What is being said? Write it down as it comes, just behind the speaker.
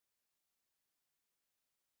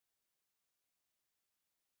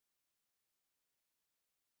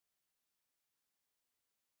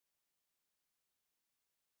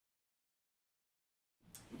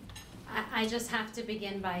I just have to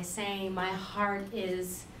begin by saying my heart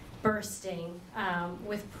is bursting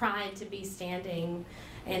with pride to be standing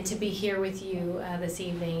and to be here with you this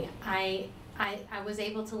evening. I was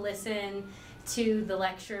able to listen to the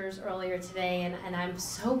lectures earlier today, and I'm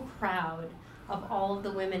so proud of all of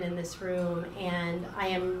the women in this room, and I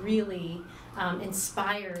am really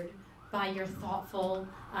inspired by your thoughtful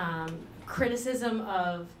criticism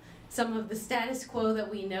of some of the status quo that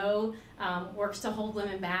we know works to hold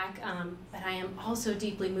women back, but I am also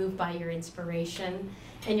deeply moved by your inspiration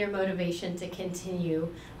and your motivation to continue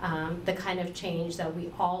the kind of change that we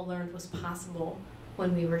all learned was possible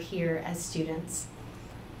when we were here as students.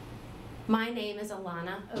 My name is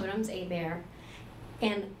Alanah Odoms Hebert,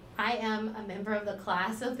 and I am a member of the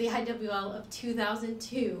class of the IWL of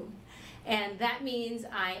 2002. And that means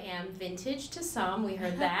I am vintage to some, we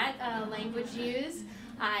heard that language used.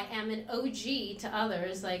 I am an OG to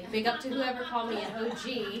others, like big up to whoever called me an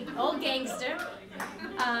OG, old gangster.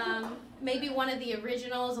 Maybe one of the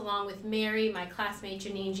originals along with Mary, my classmate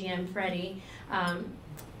Janine, GM, Freddie.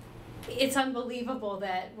 It's unbelievable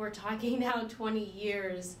that we're talking now 20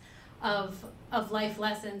 years of life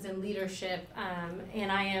lessons and leadership,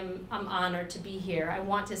 and I'm honored to be here. I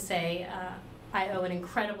want to say I owe an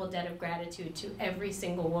incredible debt of gratitude to every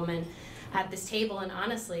single woman at this table, and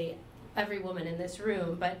honestly, every woman in this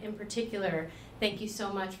room, but in particular, thank you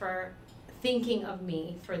so much for thinking of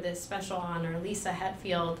me for this special honor. Lisa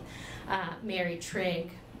Hetfield, Mary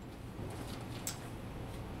Trigg,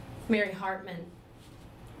 Mary Hartman,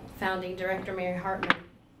 founding director Mary Hartman,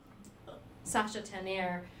 Sasha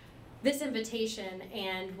Tanner. This invitation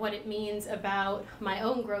and what it means about my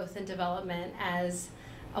own growth and development as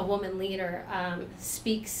a woman leader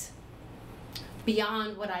speaks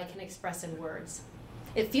beyond what I can express in words.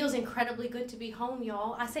 It feels incredibly good to be home,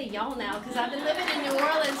 y'all. I say y'all now because I've been living in New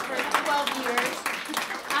Orleans for 12 years.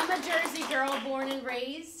 I'm a Jersey girl, born and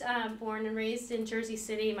raised in Jersey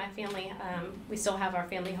City. My family, we still have our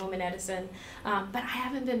family home in Edison, but I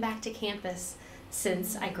haven't been back to campus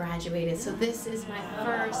since I graduated. So this is my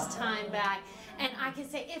first time back, and I can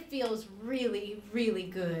say it feels really, really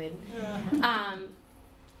good.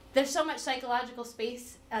 There's so much psychological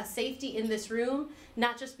safety in this room,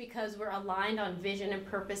 not just because we're aligned on vision and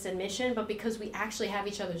purpose and mission, but because we actually have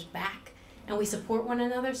each other's back and we support one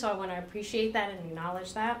another, so I want to appreciate that and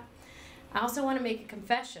acknowledge that. I also want to make a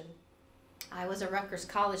confession. I was a Rutgers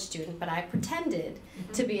College student, but I pretended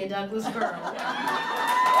to be a Douglas girl.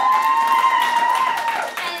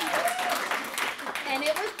 And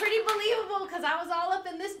it was pretty believable because I was all up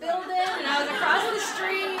in this building and I was across the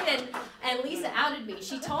street, and Lisa outed me.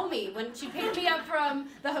 She told me when she picked me up from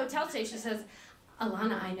the hotel station, she says,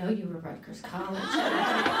 "Alanah, I know you were Rutgers College."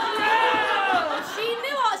 Oh,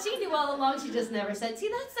 she knew all along, she just never said. See,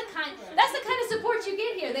 that's the kind of support you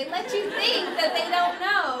get here. They let you think that they don't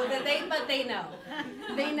know, but they know.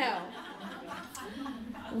 They know.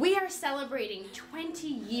 We are celebrating 20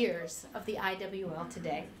 years of the IWL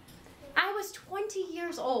today. I was 20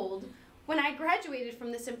 years old when I graduated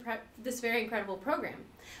from this very incredible program.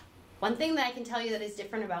 One thing that I can tell you that is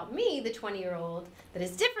different about me, the 20-year-old, that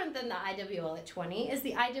is different than the IWL at 20, is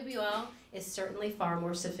the IWL is certainly far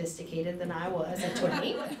more sophisticated than I was at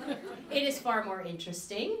 20. It is far more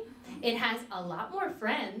interesting. It has a lot more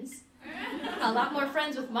friends. A lot more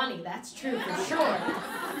friends with money, that's true for sure.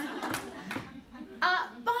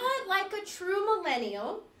 But like a true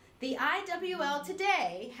millennial, the IWL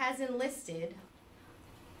today has enlisted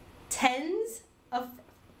tens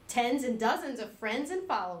and dozens of friends and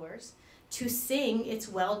followers to sing its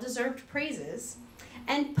well-deserved praises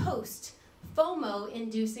and post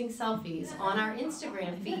FOMO-inducing selfies on our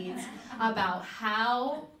Instagram feeds about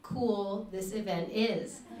how cool this event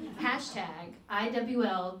is. Hashtag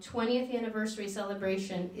IWL 20th anniversary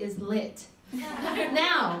celebration is lit.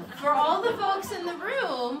 Now, for all the folks in the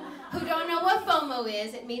room who don't know what FOMO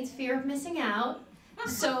is, it means fear of missing out.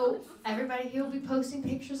 So everybody here will be posting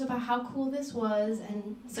pictures about how cool this was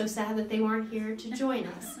and so sad that they weren't here to join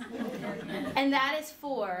us. And that is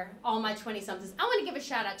for all my 20-somethings. I want to give a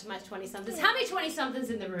shout out to my 20-somethings. How many 20-somethings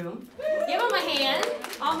in the room? Give them a hand,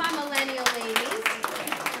 all my millennial ladies.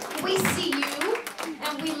 We see you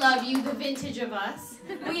and we love you, the vintage of us.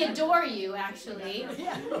 We adore you, actually.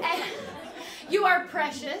 And you are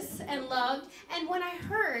precious and loved. And when I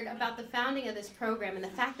heard about the founding of this program and the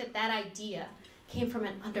fact that that idea came from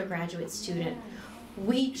an undergraduate student,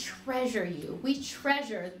 we treasure you. We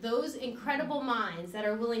treasure those incredible minds that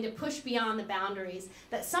are willing to push beyond the boundaries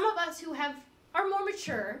that some of us who are more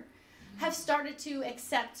mature have started to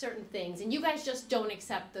accept certain things, and you guys just don't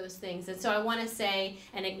accept those things. And so I want to say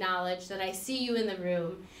and acknowledge that I see you in the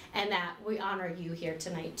room and that we honor you here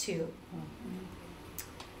tonight too.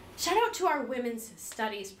 Shout out to our women's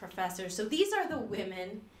studies professors. So these are the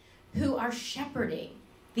women who are shepherding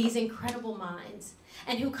these incredible minds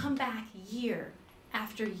and who come back year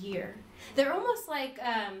after year. They're almost like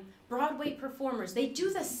Broadway performers. They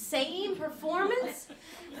do the same performance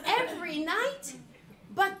every night,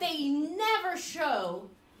 but they never show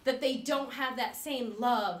that they don't have that same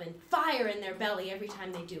love and fire in their belly every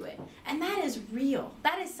time they do it. And that is real.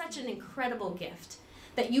 That is such an incredible gift,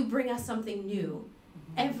 that you bring us something new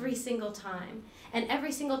every single time. And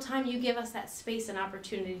every single time you give us that space and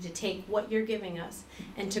opportunity to take what you're giving us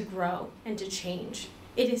and to grow and to change.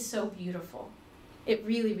 It is so beautiful. It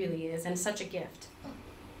really, really is, and such a gift.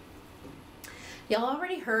 Y'all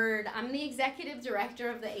already heard, I'm the executive director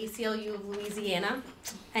of the ACLU of Louisiana,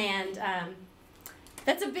 and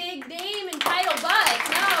that's a big name and title, but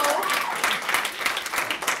no.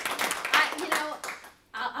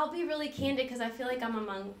 I'll be really candid because I feel like I'm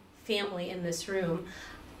among family in this room.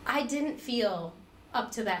 I didn't feel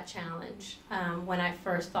up to that challenge when I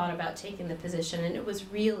first thought about taking the position, and it was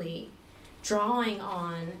really drawing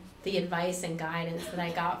on the advice and guidance that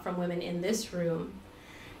I got from women in this room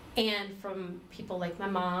and from people like my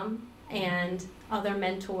mom and other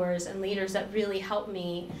mentors and leaders that really helped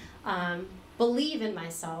me believe in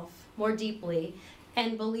myself more deeply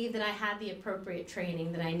and believe that I had the appropriate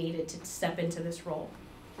training that I needed to step into this role.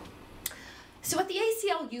 So at the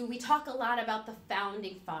ACLU, we talk a lot about the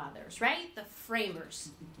founding fathers, right? The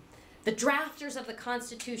framers, the drafters of the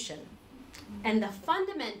Constitution, and the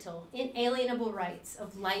fundamental, inalienable rights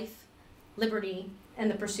of life, liberty, and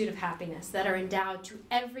the pursuit of happiness that are endowed to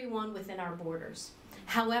everyone within our borders.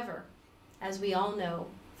 However, as we all know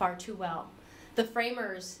far too well, the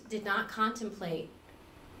framers did not contemplate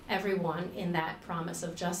everyone in that promise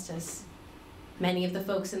of justice. Many of the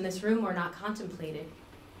folks in this room were not contemplated.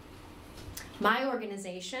 My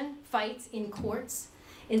organization fights in courts,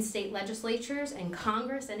 in state legislatures, and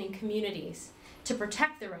Congress, and in communities to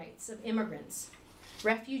protect the rights of immigrants,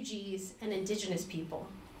 refugees, and indigenous people,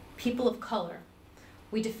 people of color.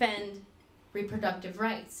 We defend reproductive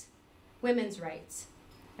rights, women's rights,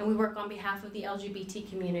 and we work on behalf of the LGBT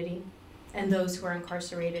community and those who are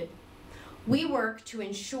incarcerated. We work to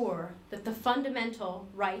ensure that the fundamental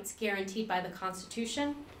rights guaranteed by the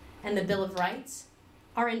Constitution and the Bill of Rights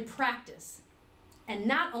are in practice, and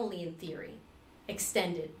not only in theory,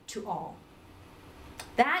 extended to all.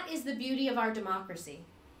 That is the beauty of our democracy.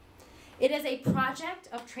 It is a project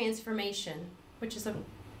of transformation, which is a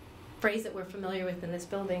phrase that we're familiar with in this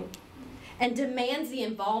building, and demands the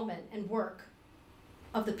involvement and work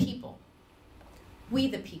of the people, we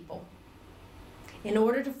the people, in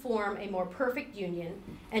order to form a more perfect union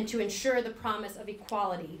and to ensure the promise of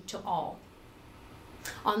equality to all.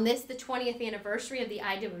 On this, the 20th anniversary of the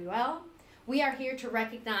IWL, we are here to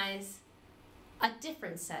recognize a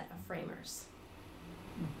different set of framers.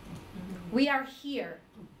 We are here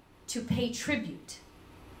to pay tribute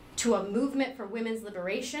to a movement for women's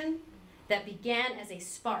liberation that began as a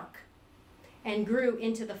spark and grew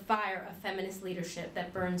into the fire of feminist leadership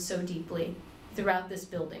that burns so deeply throughout this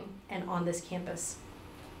building and on this campus.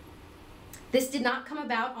 This did not come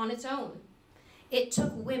about on its own. It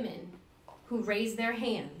took women who raised their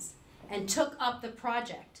hands and took up the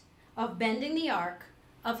project of bending the arc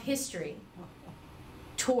of history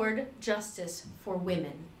toward justice for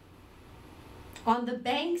women. On the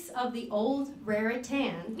banks of the old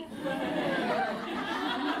Raritan,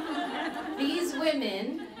 these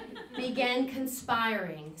women began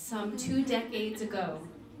conspiring some 2 decades ago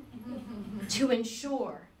to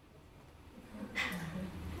ensure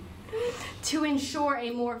a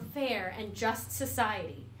more fair and just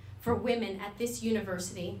society for women at this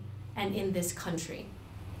university and in this country.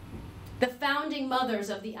 The founding mothers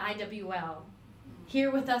of the IWL, here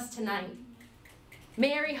with us tonight,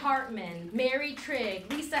 Mary Hartman, Mary Trigg,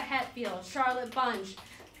 Lisa Hetfield, Charlotte Bunch,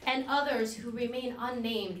 and others who remain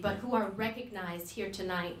unnamed but who are recognized here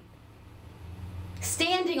tonight,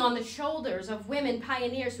 standing on the shoulders of women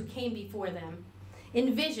pioneers who came before them,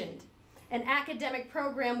 envisioned an academic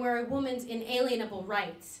program where a woman's inalienable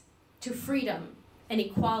rights to freedom and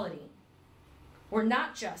equality were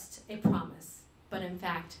not just a promise, but in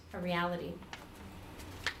fact a reality.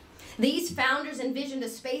 These founders envisioned a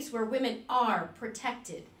space where women are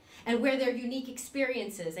protected and where their unique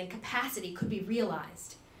experiences and capacity could be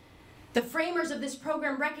realized. The framers of this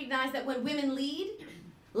program recognize that when women lead,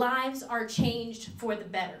 lives are changed for the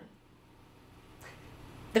better.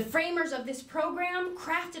 The framers of this program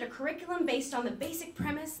crafted a curriculum based on the basic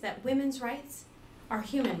premise that women's rights are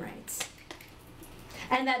human rights,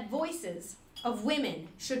 and that voices of women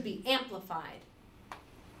should be amplified,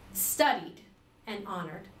 studied, and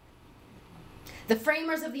honored. The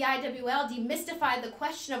framers of the IWL demystified the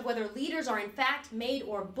question of whether leaders are in fact made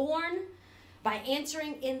or born by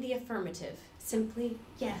answering in the affirmative, simply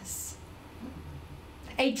yes.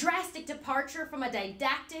 A drastic departure from a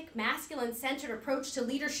didactic, masculine-centered approach to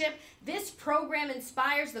leadership, this program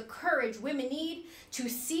inspires the courage women need to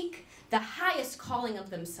seek the highest calling of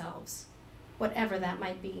themselves, whatever that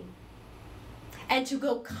might be, and to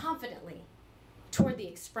go confidently toward the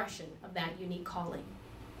expression of that unique calling.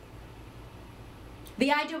 The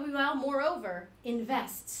IWL, moreover,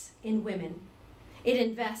 invests in women. It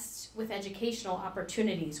invests with educational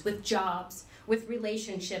opportunities, with jobs, with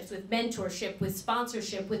relationships, with mentorship, with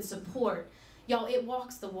sponsorship, with support. Y'all, it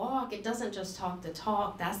walks the walk. It doesn't just talk the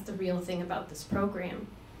talk. That's the real thing about this program.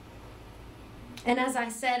 And as I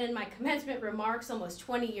said in my commencement remarks almost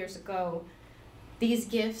 20 years ago, these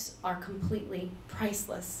gifts are completely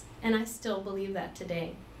priceless, and I still believe that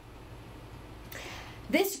today.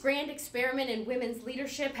 This grand experiment in women's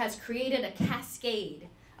leadership has created a cascade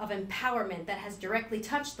of empowerment that has directly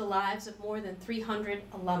touched the lives of more than 300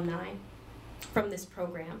 alumni from this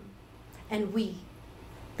program. And we,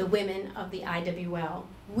 the women of the IWL,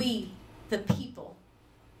 we, the people,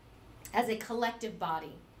 as a collective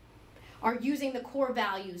body, are using the core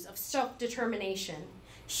values of self-determination,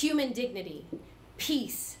 human dignity,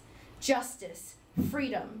 peace, justice,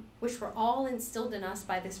 freedom, which were all instilled in us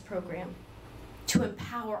by this program, to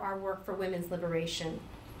empower our work for women's liberation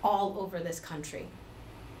all over this country.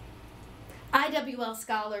 IWL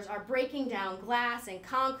scholars are breaking down glass and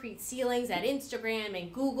concrete ceilings at Instagram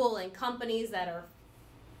and Google and companies that are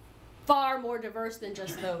far more diverse than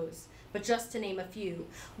just those, but just to name a few.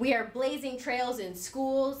 We are blazing trails in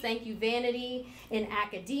schools, thank you Vanity, in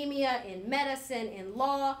academia, in medicine, in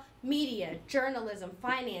law, media, journalism,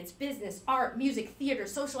 finance, business, art, music, theater,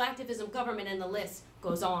 social activism, government, and the list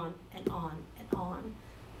goes on and on and on.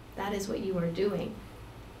 That is what you are doing.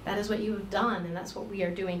 That is what you have done, and that's what we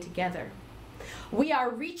are doing together. We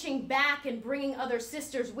are reaching back and bringing other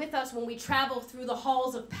sisters with us when we travel through the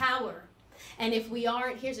halls of power. And if we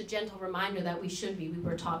aren't, here's a gentle reminder that we should be. We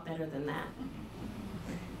were taught better than that.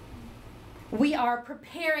 We are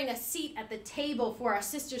preparing a seat at the table for our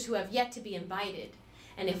sisters who have yet to be invited.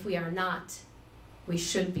 And if we are not, we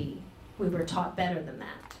should be. We were taught better than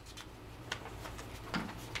that.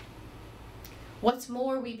 What's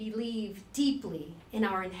more, we believe deeply in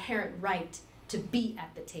our inherent right to be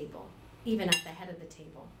at the table, even at the head of the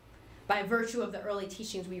table, by virtue of the early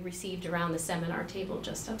teachings we received around the seminar table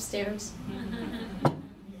just upstairs.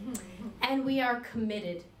 And we are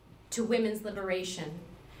committed to women's liberation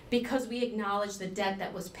because we acknowledge the debt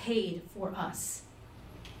that was paid for us.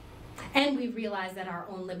 And we realize that our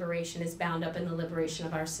own liberation is bound up in the liberation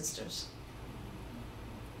of our sisters.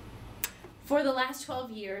 For the last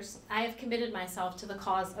 12 years, I have committed myself to the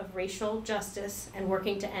cause of racial justice and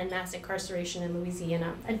working to end mass incarceration in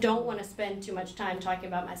Louisiana. I don't want to spend too much time talking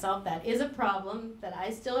about myself. That is a problem that I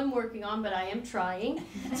still am working on, but I am trying.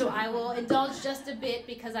 So I will indulge just a bit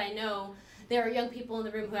because I know there are young people in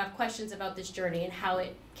the room who have questions about this journey and how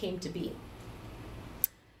it came to be.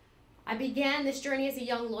 I began this journey as a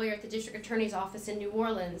young lawyer at the District Attorney's Office in New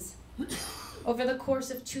Orleans. Over the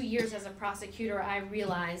course of 2 years as a prosecutor, I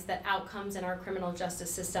realized that outcomes in our criminal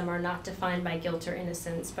justice system are not defined by guilt or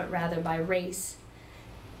innocence, but rather by race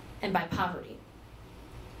and by poverty.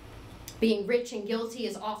 Being rich and guilty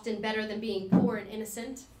is often better than being poor and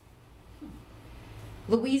innocent.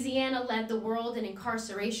 Louisiana led the world in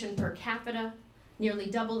incarceration per capita, nearly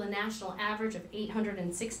double the national average of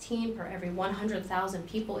 816 per every 100,000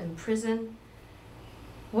 people in prison.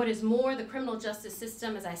 What is more, the criminal justice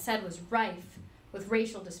system, as I said, was rife with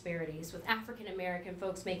racial disparities, with African American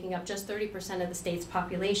folks making up just 30% of the state's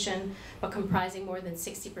population, but comprising more than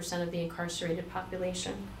 60% of the incarcerated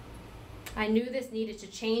population. I knew this needed to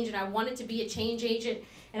change, and I wanted to be a change agent,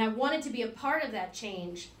 and I wanted to be a part of that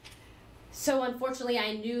change. So unfortunately,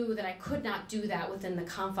 I knew that I could not do that within the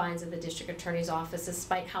confines of the District Attorney's Office,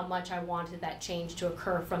 despite how much I wanted that change to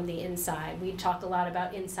occur from the inside. We talk a lot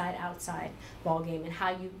about inside-outside ballgame and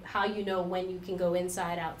how you know when you can go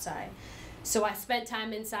inside, outside. So I spent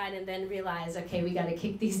time inside and then realized, okay, we gotta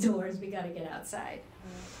kick these doors, we gotta get outside.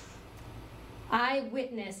 I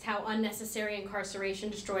witnessed how unnecessary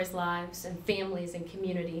incarceration destroys lives and families and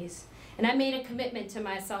communities. And I made a commitment to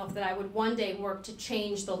myself that I would one day work to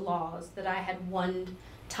change the laws that I had won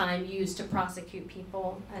time used to prosecute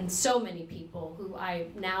people, and so many people who I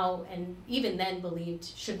now and even then believed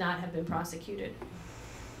should not have been prosecuted.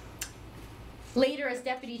 Later, as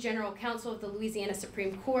Deputy General Counsel of the Louisiana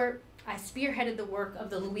Supreme Court, I spearheaded the work of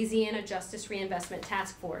the Louisiana Justice Reinvestment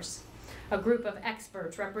Task Force, a group of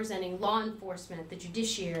experts representing law enforcement, the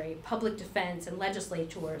judiciary, public defense, and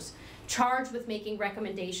legislators, charged with making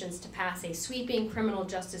recommendations to pass a sweeping criminal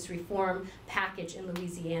justice reform package in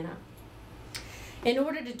Louisiana. In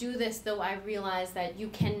order to do this, though, I realized that you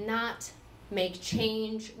cannot make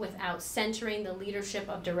change without centering the leadership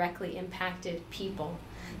of directly impacted people.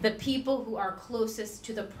 The people who are closest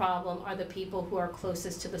to the problem are the people who are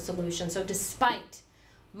closest to the solution. So despite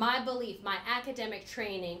my belief, my academic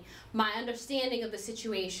training, my understanding of the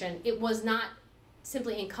situation, it was not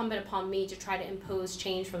simply incumbent upon me to try to impose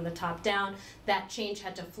change from the top down. That change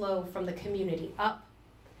had to flow from the community up.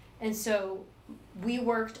 And so we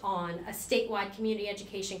worked on a statewide community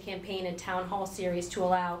education campaign and town hall series to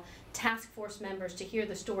allow task force members to hear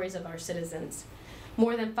the stories of our citizens.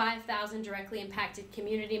 More than 5,000 directly impacted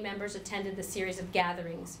community members attended the series of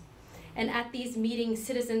gatherings. And at these meetings,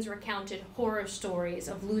 citizens recounted horror stories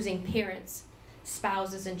of losing parents,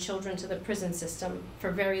 spouses, and children to the prison system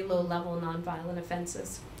for very low-level nonviolent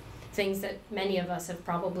offenses, things that many of us have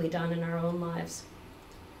probably done in our own lives.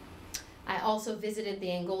 I also visited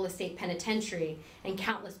the Angola State Penitentiary and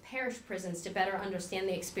countless parish prisons to better understand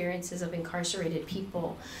the experiences of incarcerated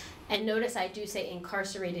people. And notice I do say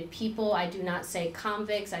incarcerated people, I do not say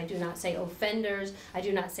convicts, I do not say offenders, I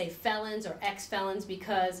do not say felons or ex-felons,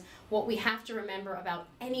 because what we have to remember about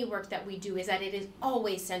any work that we do is that it is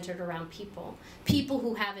always centered around people, people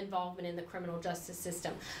who have involvement in the criminal justice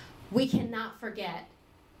system. We cannot forget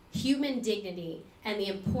human dignity and the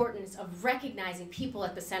importance of recognizing people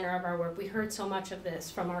at the center of our work. We heard so much of this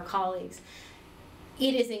from our colleagues.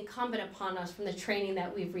 It is incumbent upon us from the training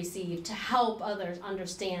that we've received to help others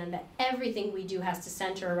understand that everything we do has to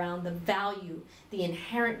center around the value, the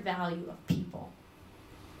inherent value of people.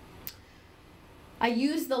 I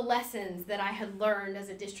used the lessons that I had learned as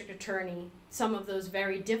a district attorney, some of those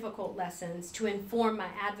very difficult lessons, to inform my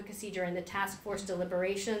advocacy during the task force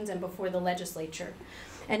deliberations and before the legislature.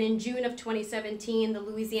 And in June of 2017, the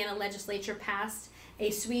Louisiana legislature passed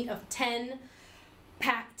a suite of 10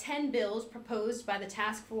 bills proposed by the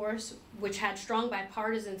task force, which had strong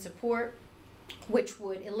bipartisan support, which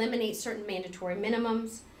would eliminate certain mandatory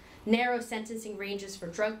minimums, narrow sentencing ranges for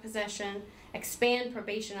drug possession, expand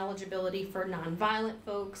probation eligibility for nonviolent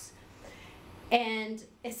folks, and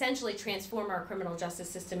essentially transform our criminal justice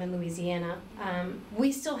system in Louisiana.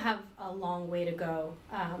 We still have a long way to go,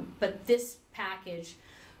 but this package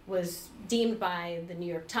was deemed by the New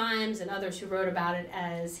York Times and others who wrote about it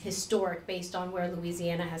as historic based on where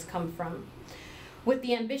Louisiana has come from. With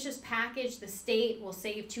the ambitious package, the state will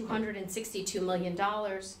save $262 million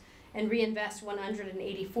and reinvest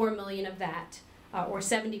 $184 million of that, or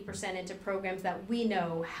 70% into programs that we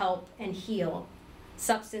know help and heal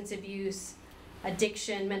substance abuse,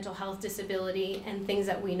 addiction, mental health disability, and things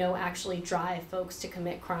that we know actually drive folks to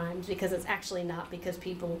commit crimes, because it's actually not because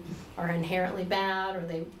people are inherently bad or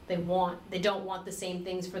they don't want the same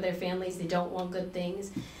things for their families, they don't want good things.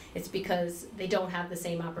 It's because they don't have the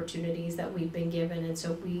same opportunities that we've been given, and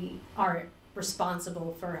so we are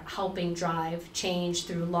responsible for helping drive change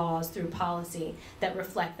through laws, through policy that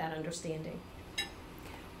reflect that understanding.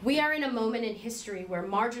 We are in a moment in history where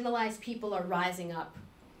marginalized people are rising up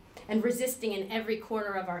and resisting in every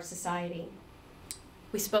corner of our society.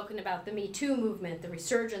 We've spoken about the Me Too movement, the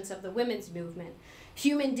resurgence of the women's movement,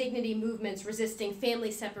 human dignity movements resisting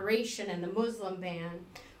family separation and the Muslim ban,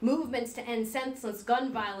 movements to end senseless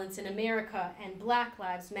gun violence in America and Black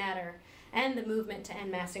Lives Matter, and the movement to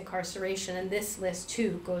end mass incarceration, and this list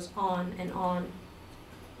too goes on and on.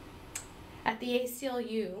 At the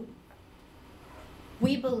ACLU,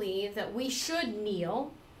 we believe that we should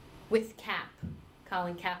kneel with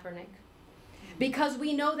Colin Kaepernick, because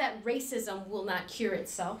we know that racism will not cure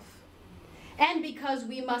itself, and because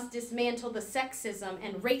we must dismantle the sexism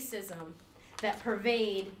and racism that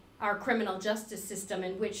pervade our criminal justice system,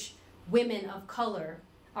 in which women of color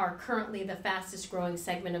are currently the fastest growing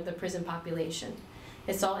segment of the prison population.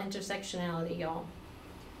 It's all intersectionality, y'all.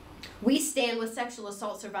 We stand with sexual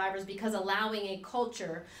assault survivors because allowing a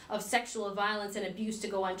culture of sexual violence and abuse to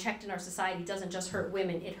go unchecked in our society doesn't just hurt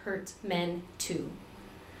women, it hurts men too.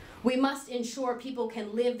 We must ensure people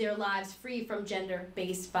can live their lives free from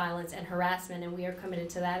gender-based violence and harassment, and we are committed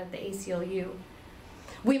to that at the ACLU.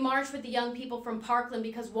 We march with the young people from Parkland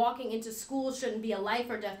because walking into school shouldn't be a life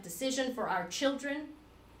or death decision for our children.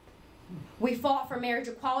 We fought for marriage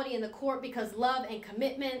equality in the court because love and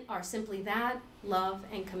commitment are simply that, love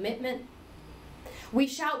and commitment. We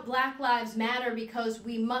shout Black Lives Matter because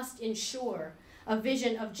we must ensure a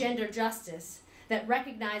vision of gender justice that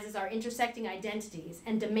recognizes our intersecting identities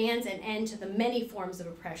and demands an end to the many forms of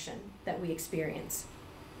oppression that we experience.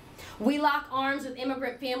 We lock arms with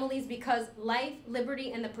immigrant families because life,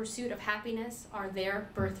 liberty, and the pursuit of happiness are their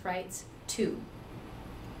birthrights too.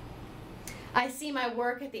 I see my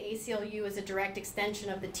work at the ACLU as a direct extension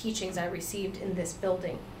of the teachings I received in this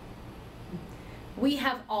building. We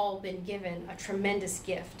have all been given a tremendous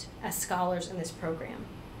gift as scholars in this program,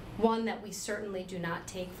 one that we certainly do not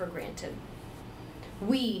take for granted.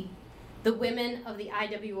 We, the women of the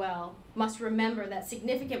IWL, must remember that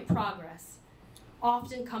significant progress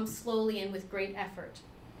often comes slowly and with great effort,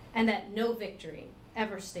 and that no victory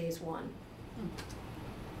ever stays won.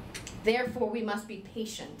 Therefore, we must be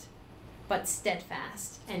patient, but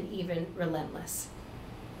steadfast and even relentless.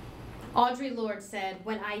 Audre Lorde said,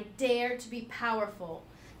 "When I dare to be powerful,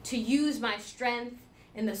 to use my strength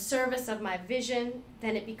in the service of my vision,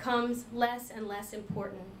 then it becomes less and less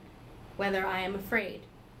important whether I am afraid."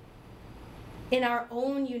 In our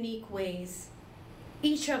own unique ways,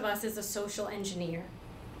 each of us is a social engineer,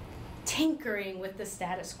 tinkering with the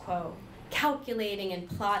status quo, calculating and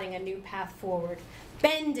plotting a new path forward,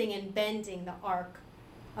 bending and bending the arc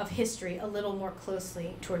of history a little more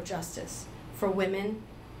closely toward justice for women,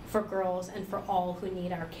 for girls, and for all who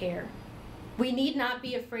need our care. We need not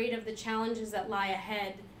be afraid of the challenges that lie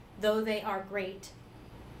ahead, though they are great,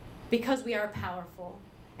 because we are powerful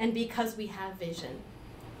and because we have vision.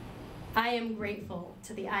 I am grateful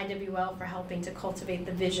to the IWL for helping to cultivate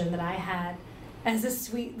the vision that I had as a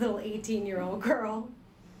sweet little 18-year-old girl.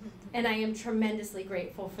 And I am tremendously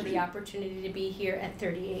grateful for the opportunity to be here at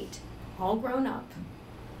 38, all grown up,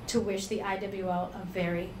 to wish the IWL a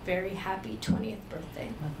very, very happy 20th birthday.